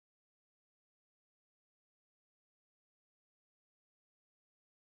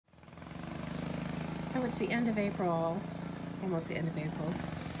So it's the end of April, almost the end of April,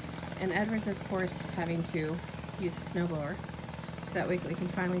 and Edward's of course having to use a snowblower so that we can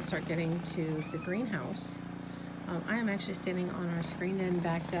finally start getting to the greenhouse. I am actually standing on our screened-in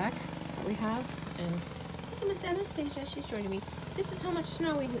back deck that we have, and look at Miss Anastasia, she's joining me. This is how much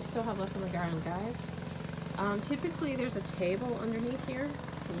snow we still have left on the ground, guys. Typically there's a table underneath here.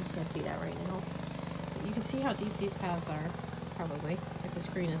 You can't see that right now. You can see how deep these paths are, probably, if the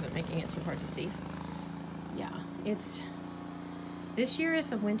screen isn't making it too hard to see. Yeah, this year is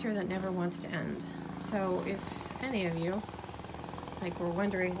the winter that never wants to end. So if any of you were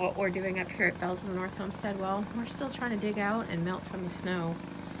wondering what we're doing up here at Bells of the North Homestead, well, we're still trying to dig out and melt from the snow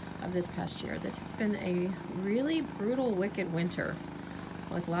of this past year. This has been a really brutal, wicked winter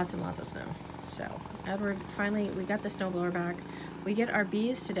with lots and lots of snow. So Edward, finally, we got the snowblower back. We get our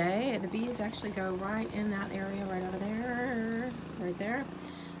bees today. The bees actually go right in that area right over there, right there.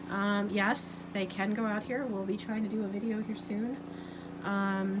 Yes, they can go out here. We'll be trying to do a video here soon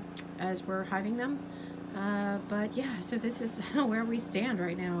as we're hiving them. But yeah, so this is where we stand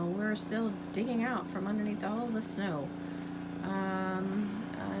right now. We're still digging out from underneath all the snow.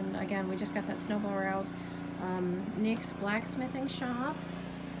 And again, we just got that snowblower out. Nick's blacksmithing shop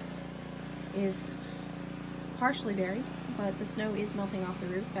is partially buried, but the snow is melting off the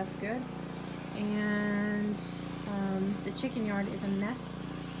roof. That's good. And the chicken yard is a mess.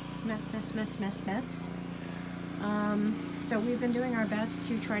 So we've been doing our best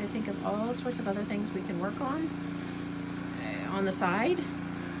to try to think of all sorts of other things we can work on the side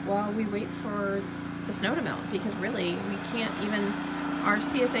while we wait for the snow to melt, because really we can't even, our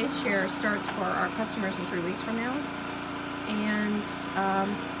CSA share starts for our customers in 3 weeks from now, and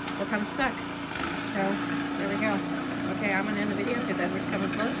we're kind of stuck. So there we go. Okay, I'm gonna end the video because Edward's coming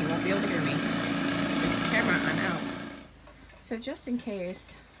close. You won't be able to hear me. This camera, I'm out. So just in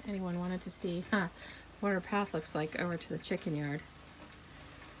case anyone wanted to see what our path looks like over to the chicken yard,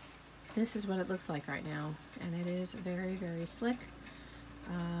 this is what it looks like right now, and it is very, very slick.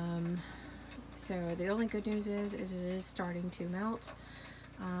 So the only good news is it is starting to melt.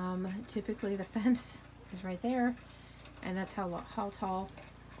 Typically the fence is right there, and that's how tall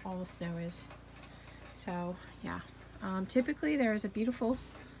all the snow is. So yeah, typically there's a beautiful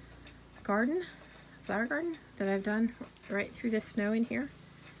garden, flower garden, that I've done right through this snow in here,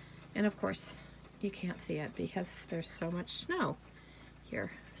 and of course you can't see it because there's so much snow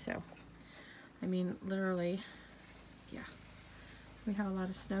here. So I mean, literally, yeah, we have a lot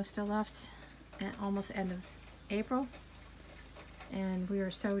of snow still left at almost end of April, and we are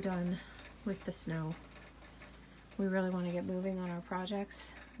so done with the snow. We really want to get moving on our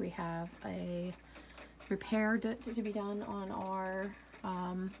projects. We have a repair to be done on our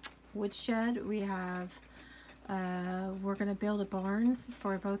woodshed. We have we're going to build a barn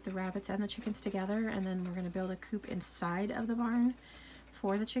for both the rabbits and the chickens together, and then we're going to build a coop inside of the barn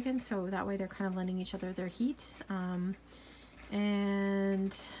for the chickens, so that way they're kind of lending each other their heat.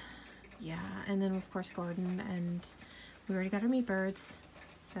 And yeah, and then of course garden, and we already got our meat birds.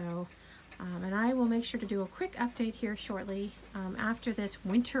 So and I will make sure to do a quick update here shortly after this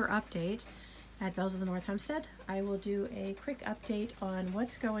winter update at Bells of the North Homestead. I will do a quick update on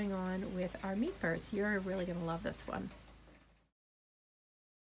what's going on with our meat birds. You're really going to love this one.